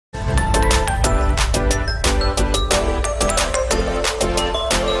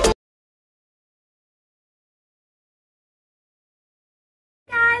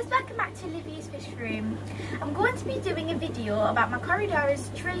Livy's fish room. I'm going to be doing a video about my Corydoras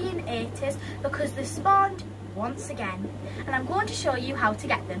Trilineatus because they spawned once again, and I'm going to show you how to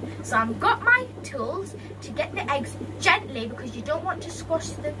get them. So I've got my tools to get the eggs gently because you don't want to squash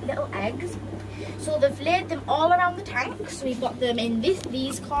the little eggs. So they've laid them all around the tank. So we've got them in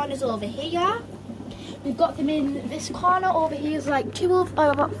these corners over here. We've got them in this corner over here. There's like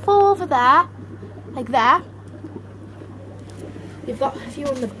about 4 over there, like there. We've got a few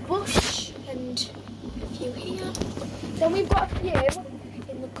on the bush and a few here. Then we've got a few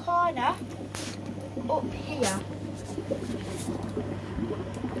in the corner up here.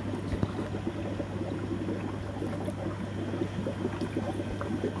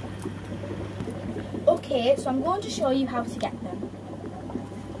 Okay, so I'm going to show you how to get them.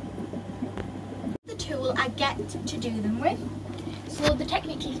 The tool I get to do them with. So they're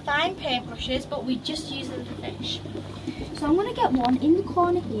technically fine paintbrushes, but we just use them for fish. So I'm going to get one in the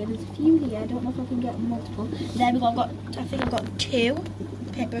corner here. There's a few here. I don't know if I can get multiple. There we go. I think I've got 2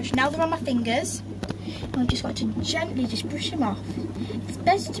 paintbrush. Now they're on my fingers. I've just got to gently just brush them off. It's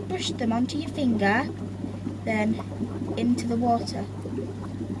best to brush them onto your finger, then into the water.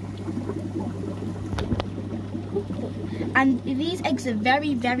 And these eggs are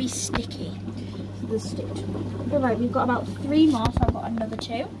very, very sticky. So they're sticked. Alright, we've got about 3 more, so I've got another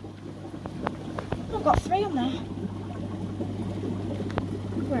 2. I've got 3 on there.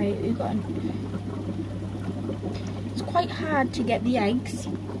 Right, we've got it's quite hard to get the eggs.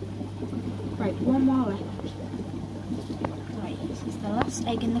 Right, 1 more left. Right, this is the last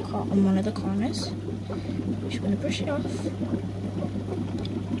egg in on one of the corners. I'm just going to brush it off.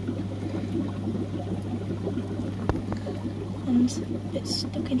 And it's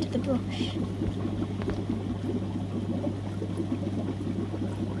stuck into the brush.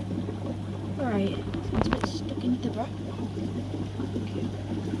 Right, it's a bit stuck into the brush.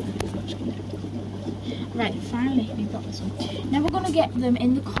 Right, finally we've got this one. Now we're going to get them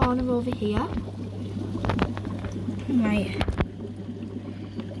in the corner over here. Right.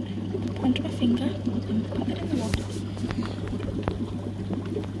 Onto my finger and pop it in the water.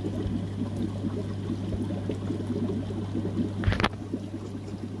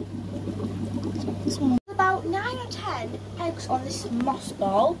 This one. About 9 or 10 eggs on this moss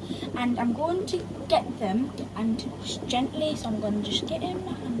ball, and I'm going to get them and just gently, so I'm going to just get in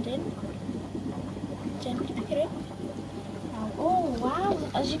my hand in. Gently pick it up. Now, oh wow,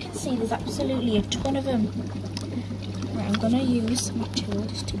 as you can see there's absolutely a ton of them. Right, I'm going to use my tool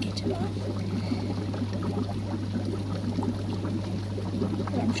just to get them out.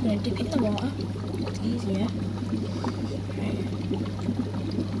 Right, I'm just going to dip it in the water, it's easier. Right.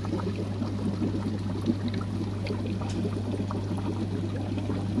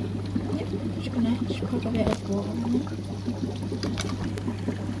 Yep, I'm just going to put a bit of water on there.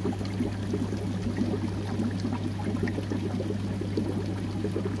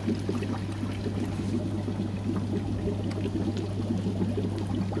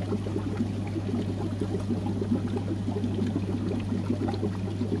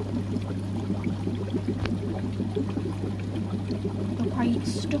 Quite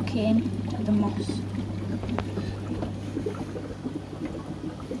stuck in to the moss.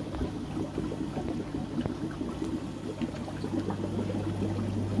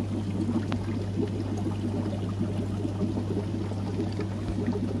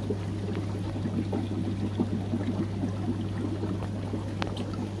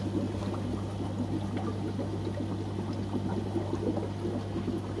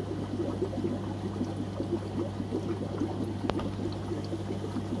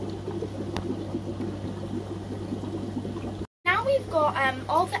 We've got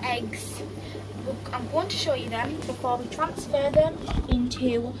all the eggs. I'm going to show you them before we transfer them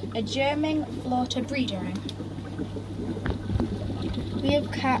into a German floater breeder ring. We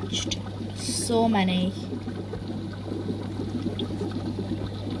have catched so many.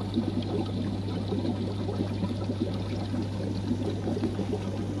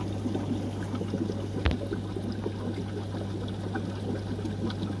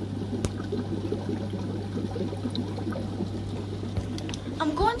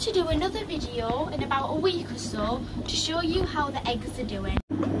 I'm going to do another video in about a week or so to show you how the eggs are doing.